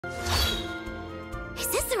Is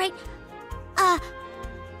this the right...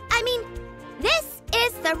 I mean, this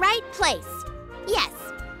is the right place. Yes.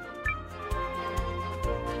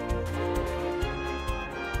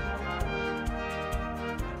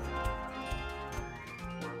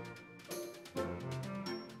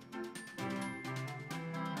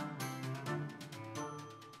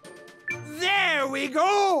 There we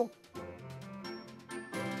go!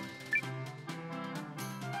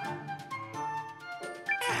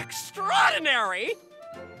 Extraordinary!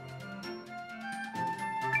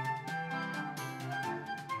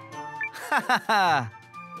 Ha ha ha!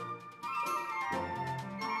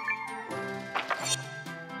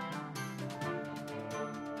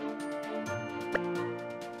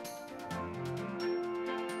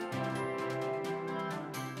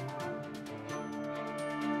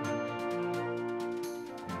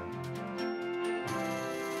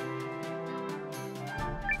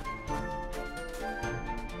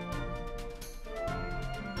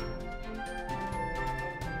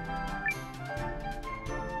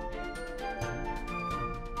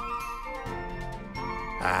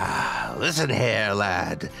 Listen here,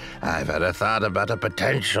 lad. I've had a thought about a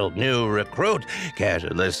potential new recruit. Care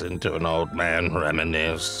to listen to an old man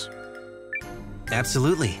reminisce?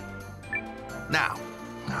 Absolutely. Now,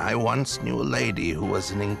 I once knew a lady who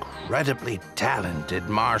was an incredibly talented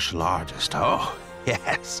martial artist. Oh,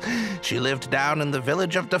 yes. She lived down in the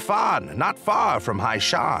village of Dafan, not far from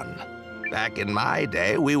Haishan. Back in my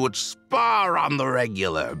day, we would spar on the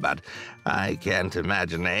regular, but I can't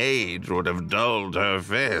imagine age would have dulled her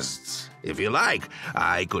fists. If you like,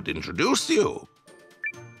 I could introduce you.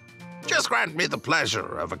 Just grant me the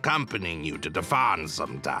pleasure of accompanying you to Dafan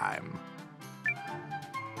sometime.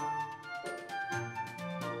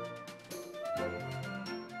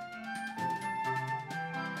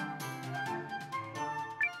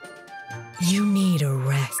 You need a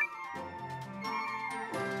rest.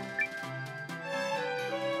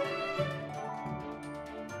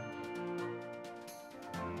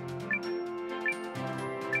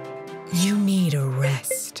 You need a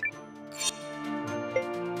rest.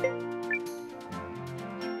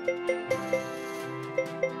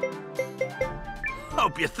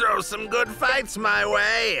 Hope you throw some good fights my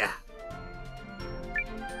way.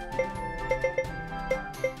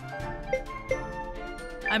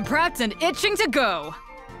 I'm prepped and itching to go.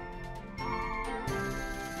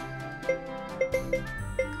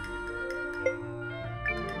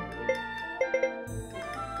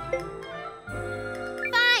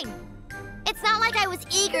 Fine. It's not like I was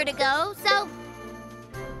eager to go, so...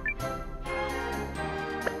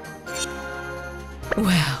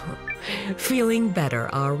 Well, feeling better,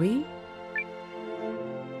 are we?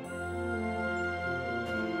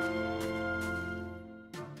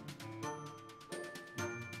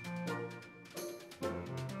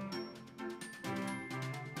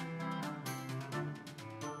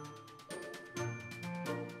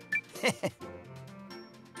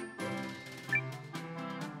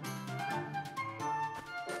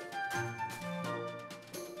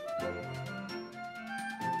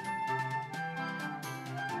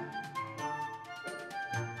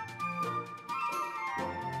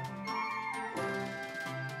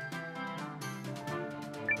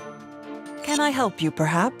 Can I help you,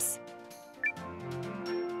 perhaps?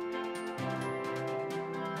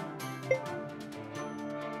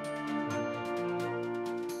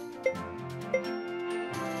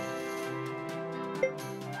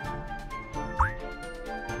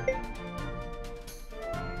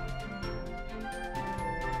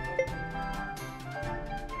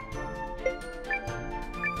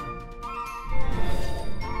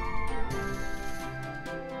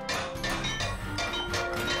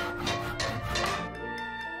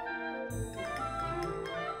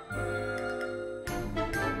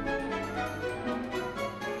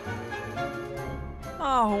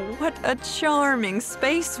 Oh, what a charming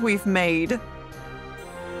space we've made.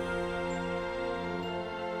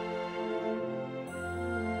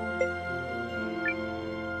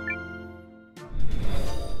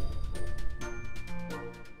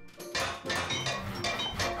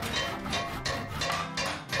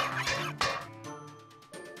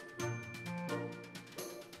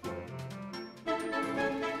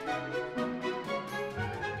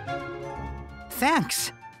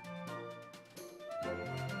 Thanks.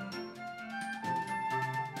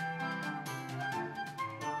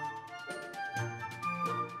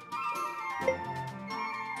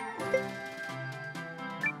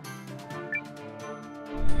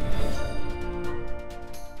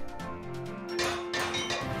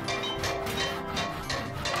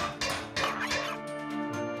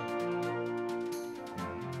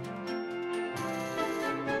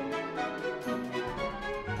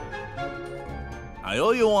 I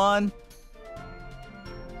owe you one.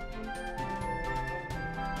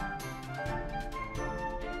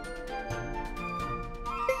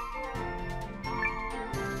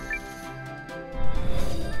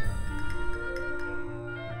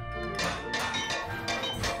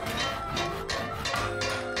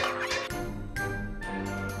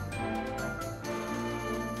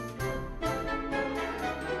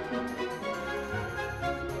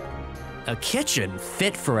 A kitchen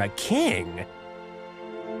fit for a king?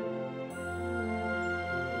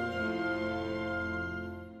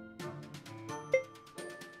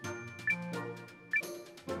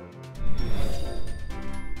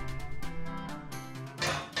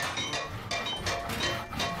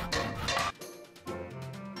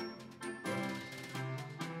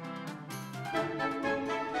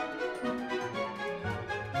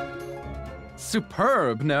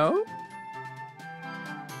 Superb, no?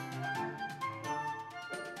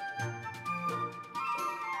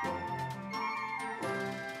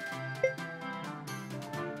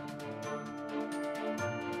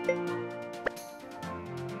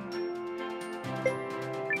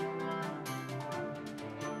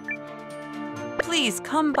 Please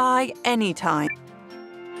come by anytime.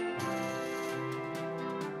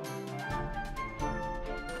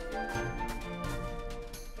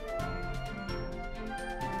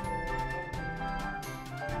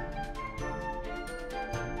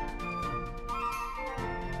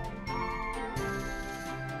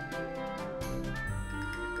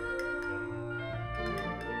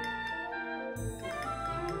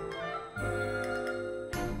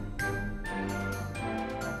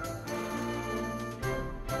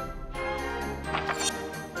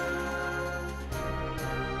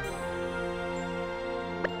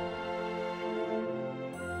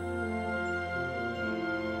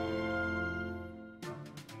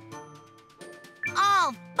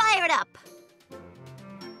 All fired up.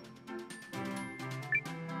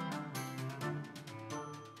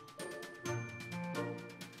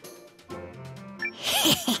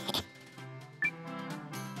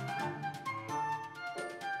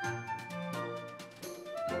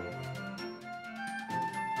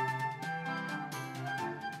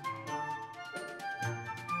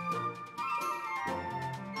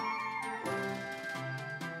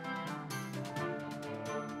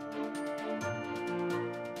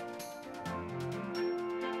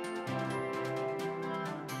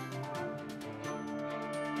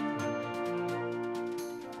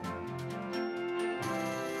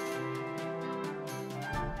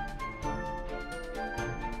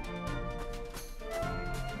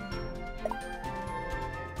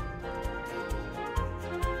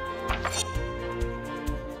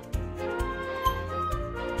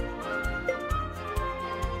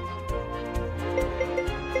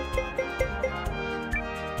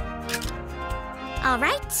 All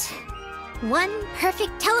right. One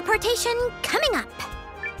perfect teleportation coming up.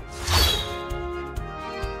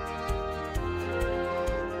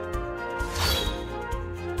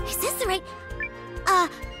 Is this the right...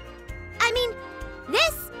 I mean,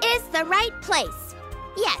 this is the right place.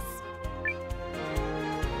 Yes.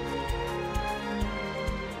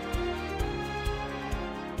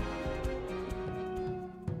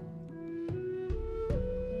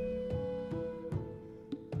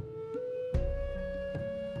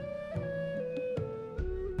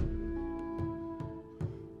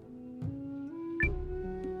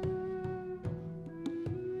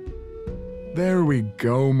 There we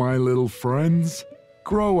go, my little friends.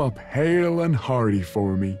 Grow up hale and hearty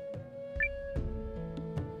for me.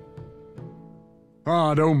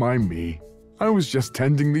 Ah, don't mind me. I was just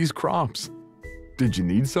tending these crops. Did you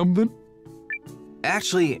need something?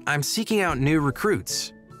 Actually, I'm seeking out new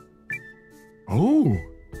recruits. Oh,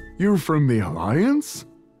 you're from the Alliance?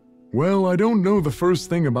 Well, I don't know the first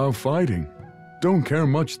thing about fighting. Don't care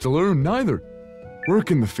much to learn neither.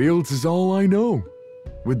 Work in the fields is all I know.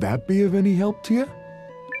 Would that be of any help to you?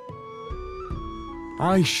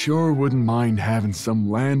 I sure wouldn't mind having some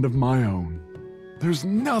land of my own. There's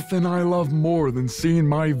nothing I love more than seeing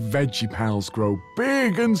my veggie pals grow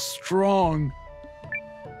big and strong.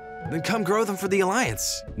 Then come grow them for the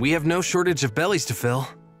Alliance. We have no shortage of bellies to fill.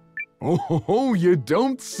 Oh, you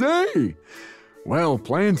don't say! Well,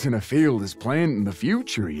 planting a field is planting the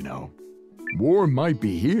future, you know. War might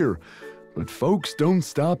be here, but folks don't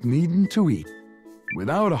stop needing to eat.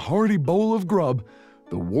 Without a hearty bowl of grub,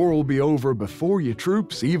 the war'll be over before your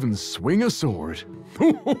troops even swing a sword.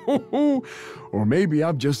 Or maybe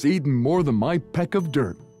I've just eaten more than my peck of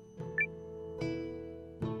dirt.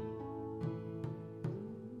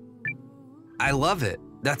 I love it.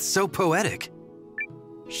 That's so poetic.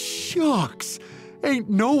 Shucks! Ain't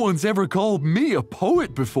no one's ever called me a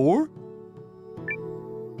poet before.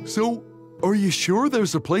 So, are you sure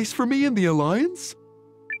there's a place for me in the Alliance?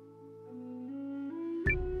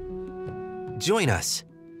 Join us.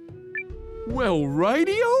 Well,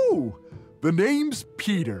 righty-o! The name's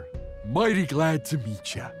Pieter. Mighty glad to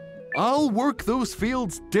meet ya. I'll work those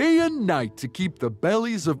fields day and night to keep the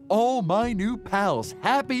bellies of all my new pals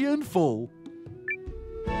happy and full.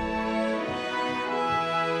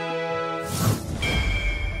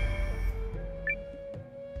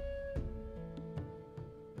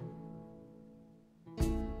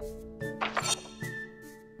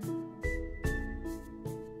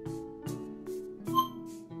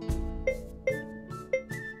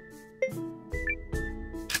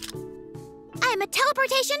 I'm a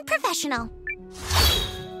teleportation professional.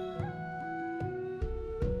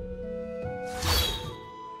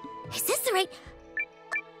 Is this the right...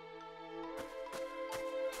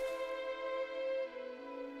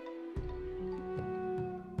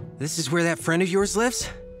 This is where that friend of yours lives?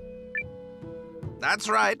 That's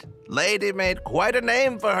right. Lady made quite a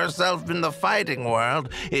name for herself in the fighting world.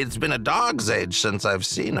 It's been a dog's age since I've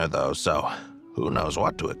seen her, though, so who knows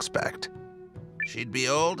what to expect. She'd be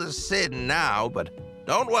old as sin now, but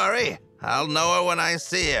don't worry. I'll know her when I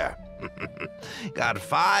see her. Got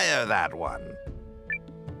fire, that one.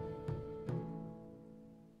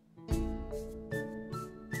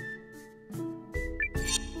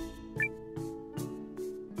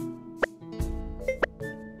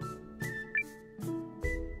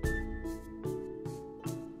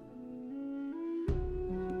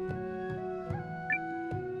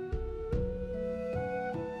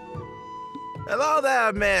 Hello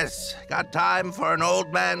there, miss. Got time for an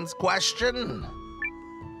old man's question?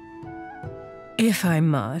 If I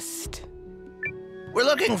must. We're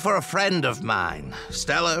looking for a friend of mine.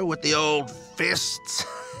 Stellar with the old fists.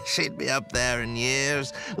 She'd be up there in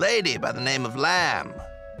years. Lady by the name of Lamb.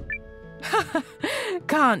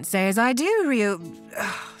 Can't say as I do, Ryu.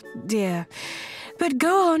 Oh, dear. But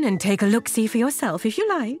go on and take a look-see for yourself if you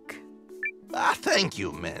like. Thank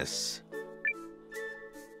you, miss.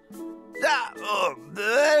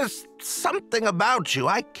 There's something about you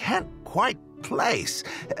I can't quite place.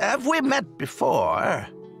 Have we met before?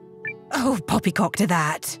 Oh, poppycock to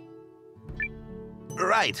that.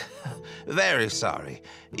 Right. Very sorry.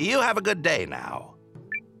 You have a good day now.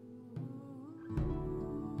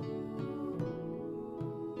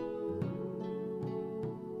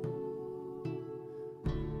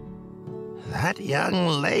 That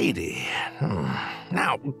young lady.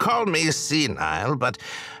 Now, call me senile, but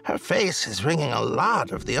her face is ringing a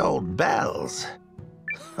lot of the old bells.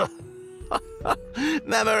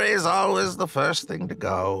 Memory's always the first thing to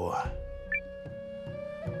go.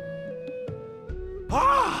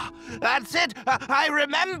 Ah, that's it! I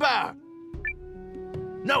remember!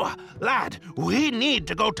 Noah, lad, we need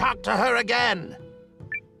to go talk to her again.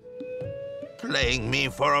 Playing me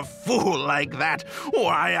for a fool like that,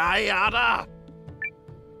 why, I oughta...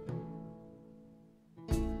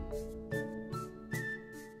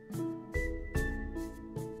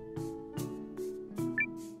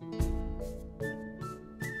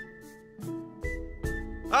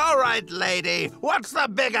 All right, lady, what's the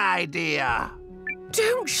big idea?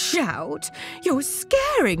 Don't shout. You're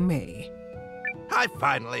scaring me. I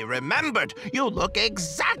finally remembered. You look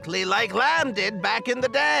exactly like Lamb did back in the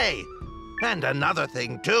day. And another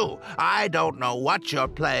thing, too. I don't know what you're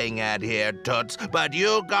playing at here, Toots, but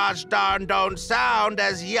you gosh darn don't sound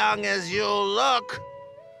as young as you look.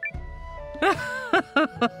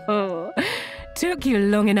 Took you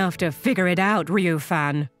long enough to figure it out, Ryu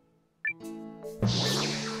fan.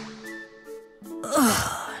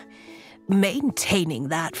 Ugh. Maintaining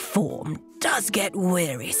that form does get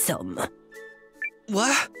wearisome.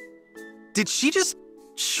 What? Did she just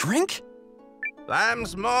shrink?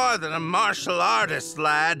 Lamb's more than a martial artist,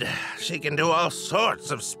 lad. She can do all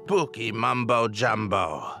sorts of spooky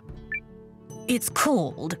mumbo-jumbo. It's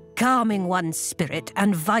called calming one's spirit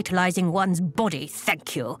and vitalizing one's body,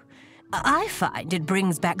 thank you. I find it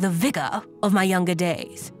brings back the vigor of my younger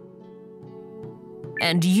days.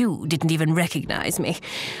 And you didn't even recognize me.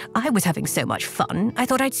 I was having so much fun, I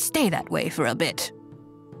thought I'd stay that way for a bit.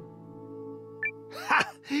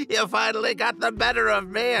 Ha! You finally got the better of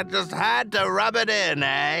me and just had to rub it in,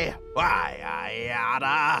 eh? Why, I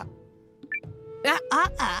oughta...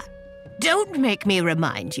 Don't make me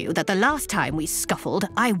remind you that the last time we scuffled,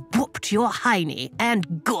 I whooped your hiney,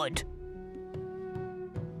 and good.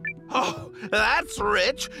 Oh, that's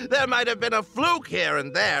rich. There might have been a fluke here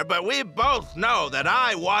and there, but we both know that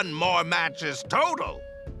I won more matches total.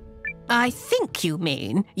 I think you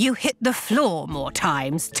mean you hit the floor more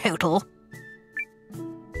times total.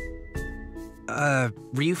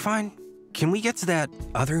 Ryu fine? Can we get to that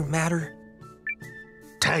other matter?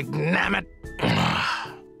 Tagnammit!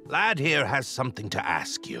 Lad here has something to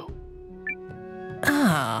ask you.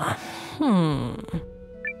 Ah,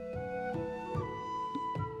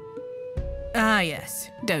 yes,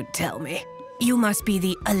 don't tell me. You must be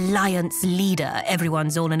the Alliance leader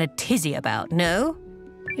everyone's all in a tizzy about, no?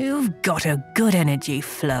 You've got a good energy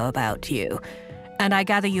flow about you, and I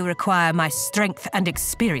gather you require my strength and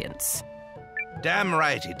experience. Damn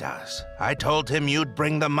right he does. I told him you'd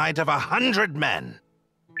bring the might of 100 men.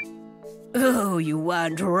 Oh, you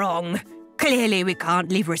weren't wrong. Clearly we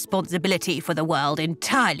can't leave responsibility for the world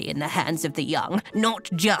entirely in the hands of the young, not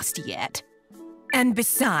just yet. And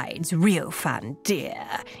besides, Ryofan dear,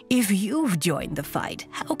 if you've joined the fight,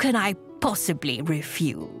 how can I possibly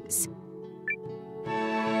refuse?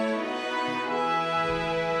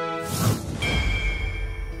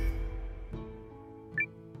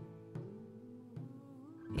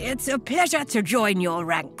 It's a pleasure to join your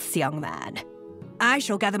ranks, young man. I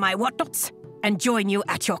shall gather my whatnots and join you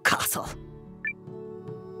at your castle.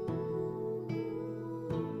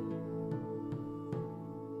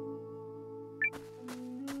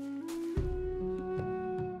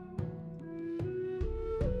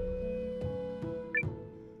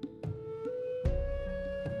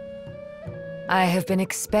 I have been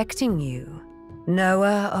expecting you,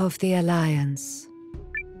 Noah of the Alliance.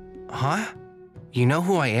 Huh? You know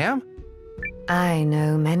who I am? I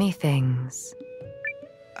know many things.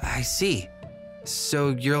 I see. So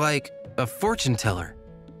you're like a fortune teller.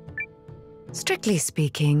 Strictly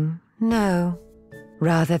speaking, no.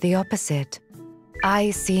 Rather the opposite.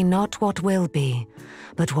 I see not what will be,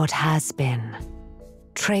 but what has been.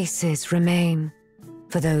 Traces remain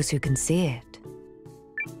for those who can see it.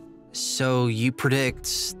 So you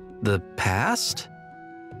predict the past?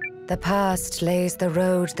 The past lays the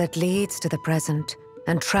road that leads to the present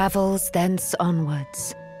and travels thence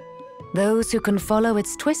onwards. Those who can follow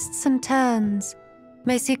its twists and turns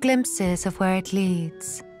may see glimpses of where it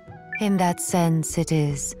leads. In that sense, it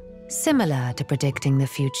is similar to predicting the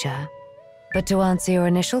future. But to answer your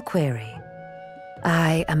initial query,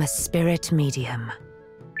 I am a spirit medium.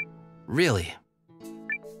 Really?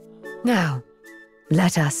 Now,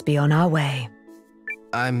 let us be on our way.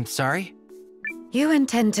 I'm sorry? You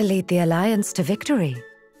intend to lead the Alliance to victory,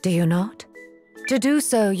 do you not? To do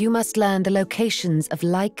so, you must learn the locations of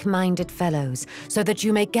like-minded fellows so that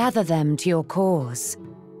you may gather them to your cause.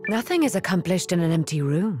 Nothing is accomplished in an empty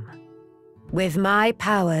room. With my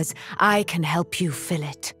powers, I can help you fill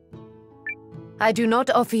it. I do not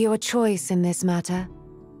offer you a choice in this matter.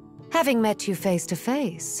 Having met you face to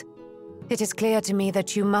face, it is clear to me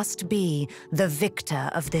that you must be the victor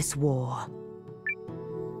of this war.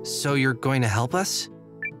 So you're going to help us?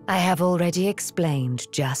 I have already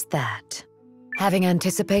explained just that. Having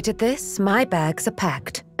anticipated this, my bags are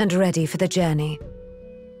packed and ready for the journey.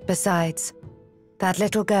 Besides, that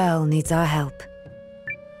little girl needs our help.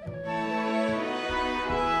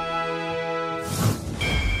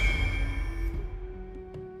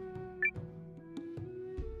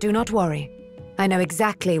 Do not worry. I know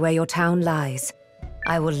exactly where your town lies.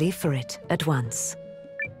 I will leave for it at once.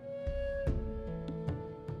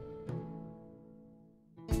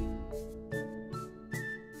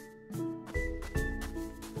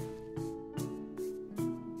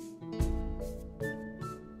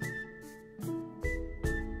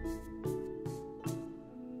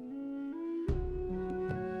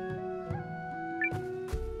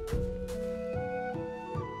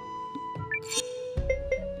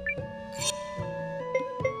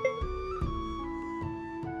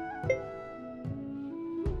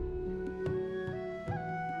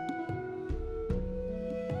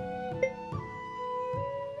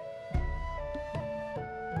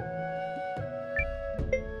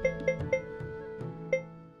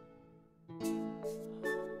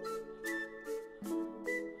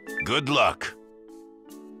 Good luck.